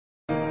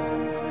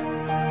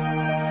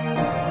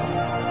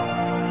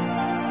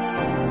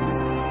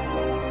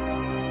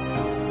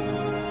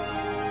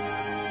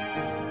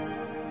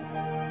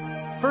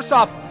first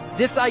off,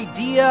 this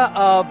idea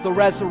of the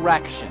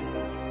resurrection.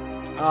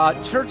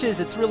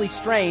 Churches, it's really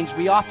strange.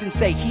 We often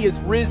say, He is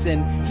risen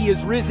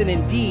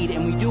indeed,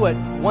 and we do it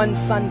one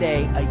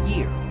Sunday a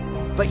year.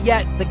 But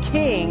yet, the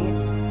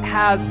King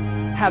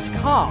has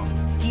come.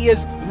 He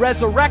is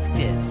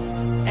resurrected.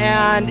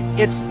 And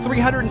it's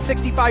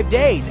 365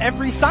 days.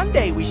 Every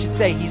Sunday we should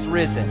say He's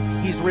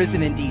risen. He's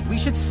risen indeed. We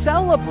should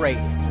celebrate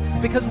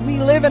it because we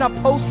live in a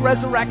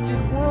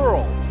post-resurrected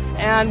world.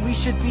 And we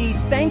should be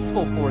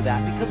thankful for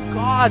that because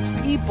God's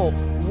people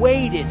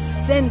waited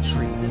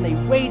centuries and they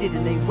waited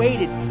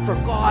for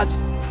God's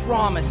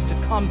promise to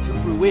come to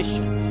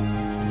fruition.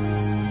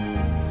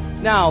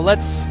 Now,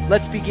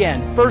 let's begin.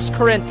 1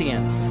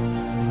 Corinthians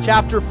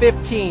chapter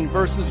 15,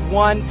 verses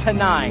 1 to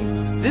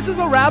 9. This is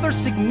a rather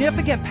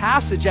significant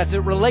passage as it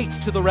relates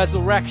to the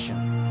resurrection.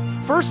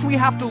 First, we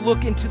have to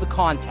look into the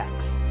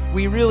context.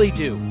 We really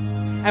do.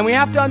 And we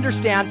have to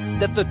understand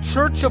that the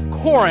church of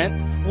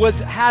Corinth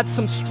had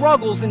some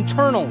struggles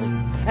internally.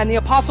 And the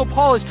Apostle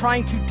Paul is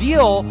trying to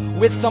deal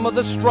with some of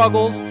the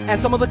struggles and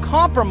some of the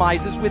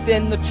compromises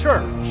within the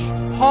church.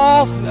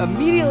 Paul,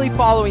 immediately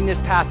following this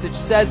passage,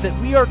 says that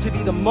we are to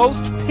be the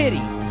most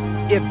pitied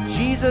if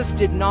Jesus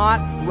did not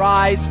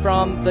rise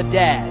from the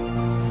dead.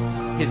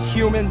 His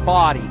human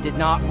body did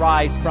not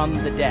rise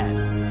from the dead.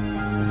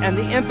 And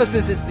the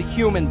emphasis is the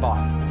human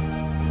body.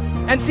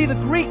 And see, the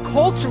Greek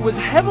culture was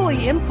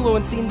heavily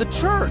influencing the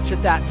church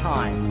at that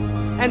time.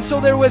 And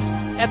so there was,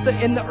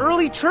 in the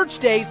early church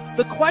days,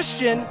 the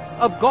question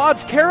of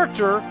God's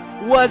character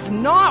was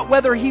not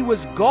whether He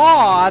was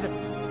God,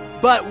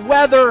 but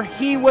whether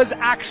He was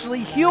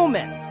actually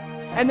human.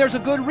 And there's a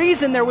good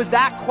reason there was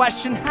that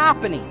question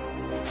happening.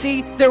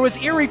 See, there was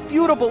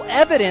irrefutable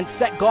evidence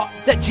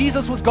that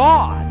Jesus was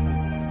God.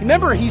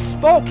 Remember, He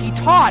spoke, He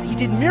taught, He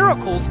did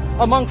miracles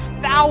amongst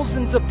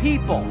thousands of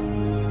people.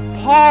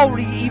 Paul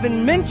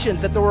even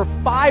mentions that there were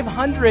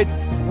 500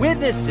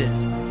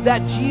 witnesses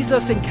that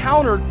Jesus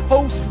encountered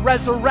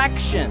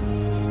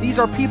post-resurrection. These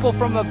are people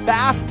from a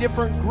vast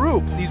different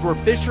groups. These were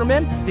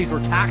fishermen, these were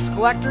tax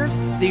collectors,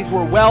 these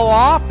were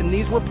well-off, and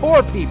these were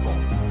poor people.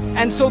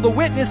 And so the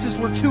witnesses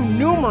were too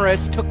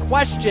numerous to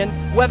question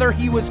whether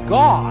He was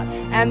God.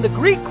 And the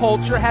Greek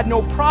culture had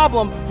no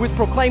problem with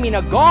proclaiming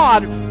a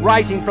God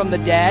rising from the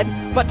dead,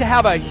 but to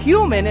have a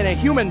human in a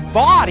human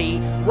body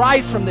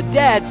rise from the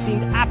dead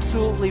seemed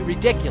absolutely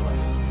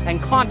ridiculous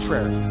and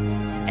contrary.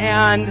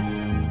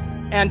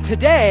 And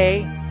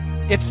today,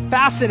 it's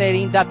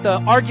fascinating that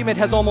the argument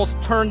has almost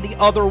turned the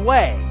other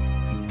way.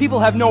 People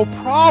have no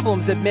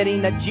problems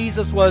admitting that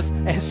Jesus was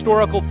a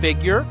historical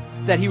figure,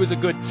 that He was a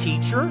good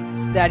teacher,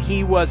 that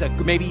He was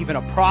maybe even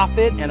a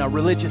prophet and a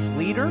religious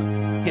leader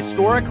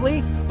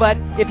historically. But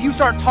if you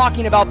start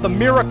talking about the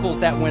miracles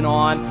that went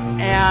on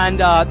and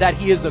that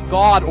He is a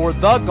God or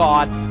the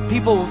God,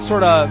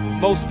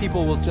 most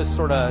people will just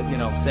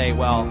say,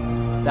 well,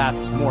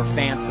 that's more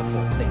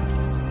fanciful thinking.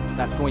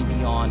 That's going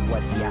beyond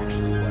what He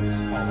actually was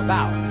all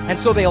about. And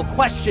so they'll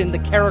question the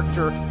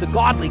character, the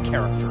godly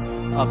character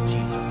of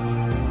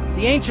Jesus.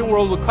 The ancient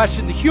world would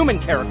question the human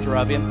character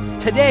of Him.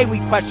 Today we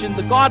question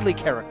the godly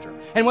character.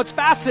 And what's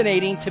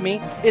fascinating to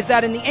me is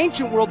that in the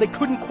ancient world they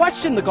couldn't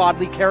question the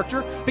godly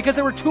character because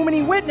there were too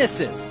many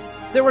witnesses.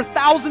 There were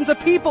thousands of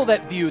people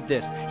that viewed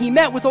this. He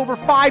met with over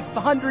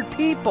 500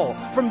 people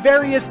from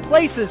various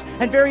places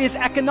and various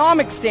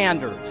economic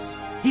standards.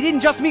 He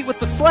didn't just meet with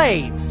the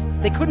slaves.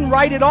 They couldn't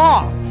write it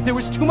off. There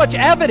was too much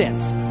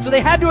evidence. So they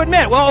had to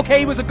admit, well, okay,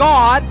 He was a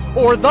God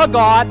or the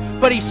God,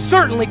 but He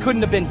certainly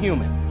couldn't have been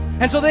human.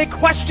 And so they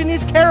question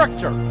His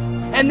character.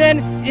 And then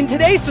in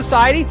today's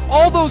society,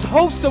 all those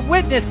hosts of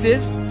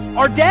witnesses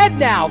are dead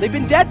now. They've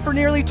been dead for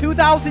nearly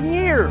 2,000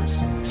 years.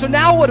 So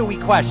now what do we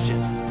question?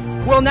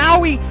 Well, now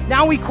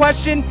we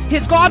question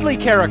His godly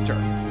character.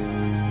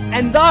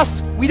 And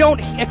thus, we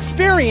don't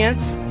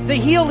experience the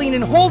healing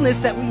and wholeness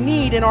that we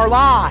need in our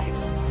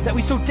lives, that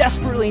we so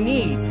desperately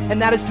need,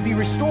 and that is to be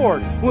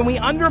restored. When we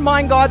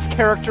undermine God's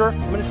character,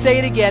 I'm going to say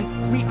it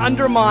again, we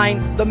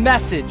undermine the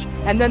message,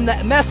 and then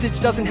the message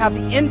doesn't have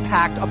the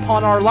impact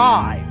upon our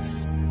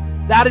lives.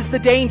 That is the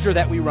danger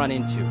that we run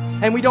into.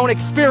 And we don't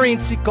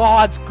experience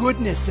God's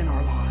goodness in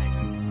our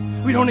lives.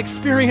 We don't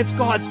experience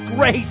God's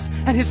grace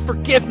and His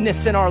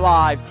forgiveness in our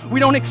lives. We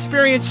don't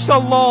experience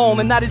shalom,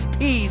 and that is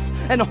peace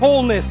and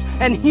wholeness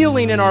and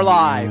healing in our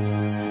lives.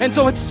 And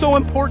so it's so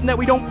important that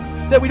we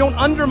don't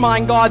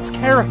undermine God's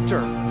character.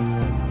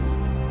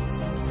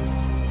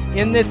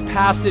 In this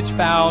passage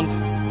found,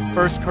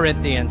 1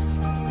 Corinthians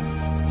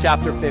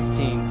chapter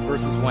 15,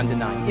 verses 1 to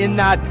 9. In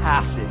that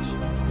passage,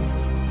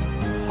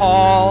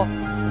 Paul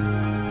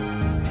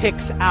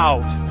picks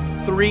out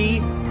three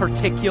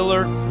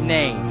particular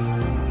names.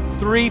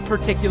 Three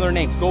particular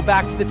names. Go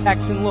back to the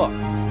text and look.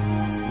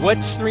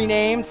 Which three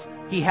names?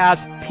 He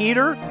has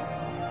Peter,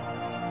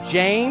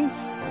 James,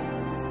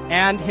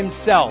 and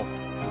himself,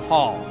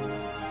 Paul.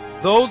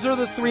 Those are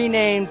the three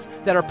names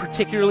that are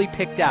particularly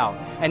picked out.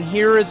 And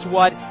here is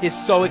what is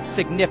so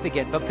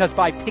significant, because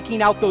by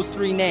picking out those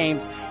three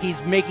names,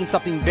 he's making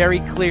something very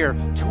clear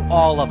to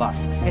all of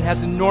us. It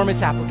has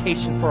enormous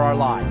application for our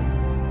life.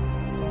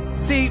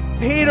 See,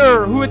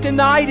 Peter, who had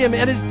denied him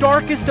at his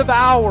darkest of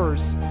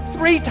hours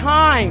 3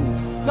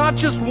 times, not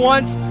just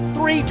once,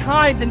 3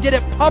 times, and did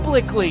it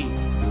publicly.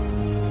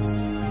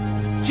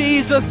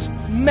 Jesus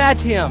met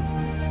him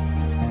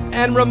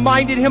and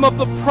reminded him of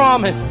the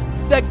promise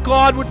that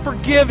God would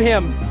forgive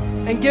him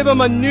and give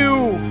him a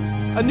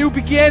new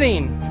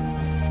beginning.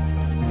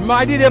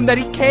 Reminded him that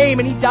he came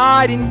and he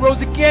died and he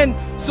rose again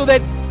so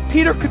that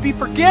Peter could be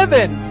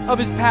forgiven of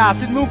his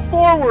past and move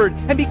forward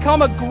and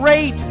become a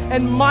great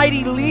and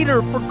mighty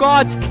leader for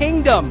God's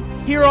kingdom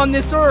here on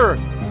this earth.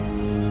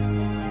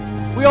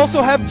 We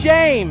also have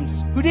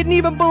James, who didn't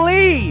even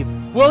believe.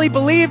 Well, he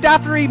believed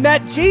after he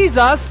met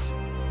Jesus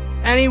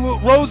and he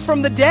rose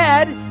from the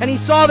dead and he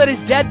saw that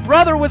his dead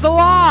brother was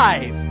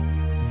alive.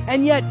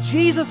 And yet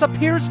Jesus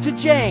appears to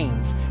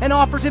James and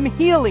offers him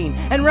healing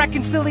and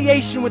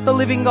reconciliation with the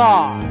living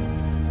God.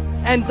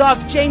 And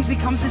thus James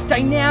becomes this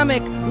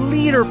dynamic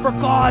leader for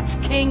God's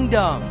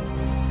kingdom.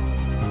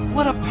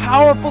 What a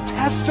powerful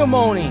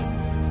testimony.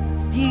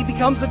 He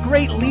becomes a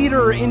great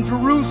leader in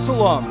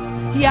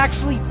Jerusalem. He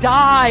actually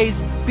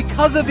dies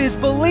because of his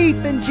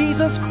belief in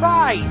Jesus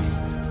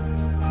Christ.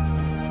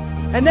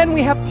 And then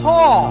we have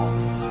Paul.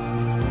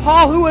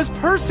 Paul, who was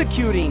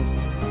persecuting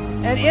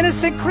and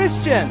innocent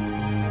Christians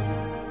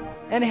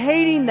and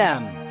hating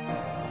them.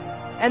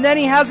 And then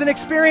he has an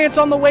experience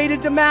on the way to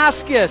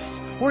Damascus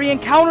where he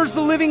encounters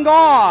the living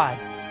God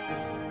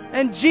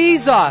and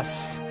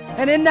Jesus.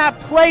 And in that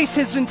place,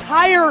 his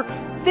entire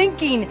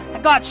thinking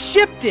got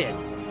shifted.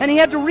 And he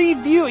had to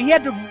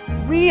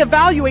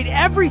reevaluate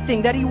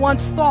everything that he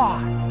once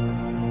thought.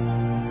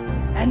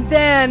 And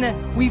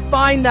then we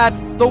find that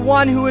the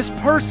one who is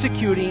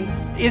persecuting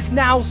is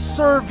now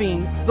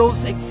serving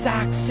those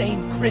exact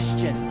same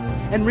Christians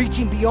and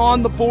reaching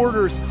beyond the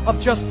borders of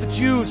just the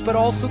Jews, but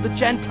also the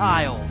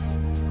Gentiles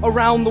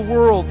around the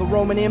world, the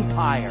Roman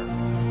Empire.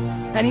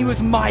 And he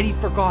was mighty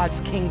for God's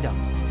kingdom.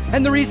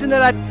 And the reason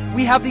that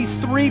we have these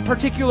 3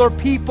 particular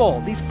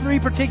people, these 3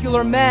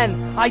 particular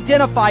men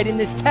identified in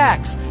this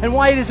text, and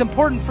why it is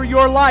important for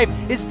your life,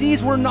 is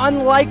these were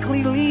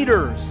unlikely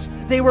leaders.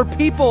 They were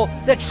people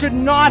that should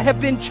not have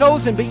been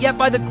chosen, but yet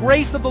by the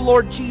grace of the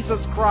Lord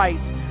Jesus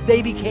Christ,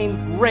 they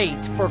became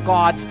great for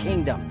God's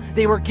kingdom.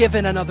 They were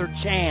given another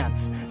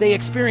chance. They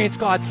experienced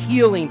God's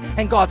healing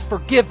and God's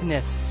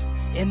forgiveness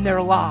in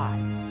their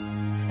lives.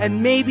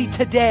 And maybe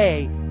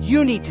today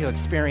you need to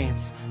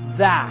experience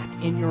that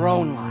in your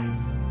own life.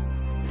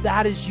 If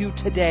that is you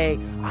today,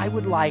 I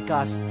would like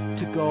us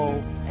to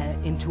go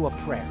into a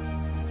prayer.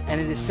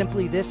 And it is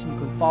simply this, and you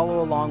can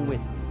follow along with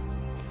me.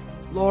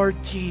 Lord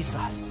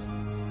Jesus,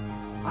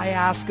 I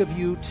ask of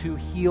you to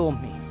heal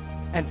me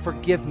and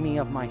forgive me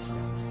of my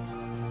sins.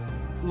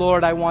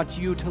 Lord, I want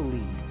you to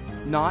lead,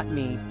 not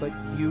me, but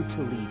you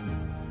to lead me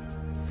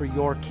for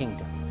your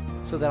kingdom,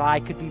 so that I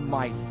could be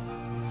mighty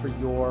for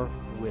your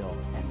will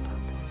and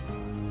purpose.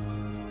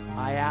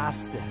 I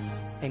ask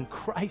this in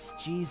Christ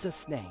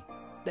Jesus' name,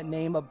 the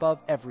name above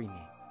every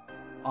name.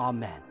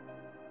 Amen.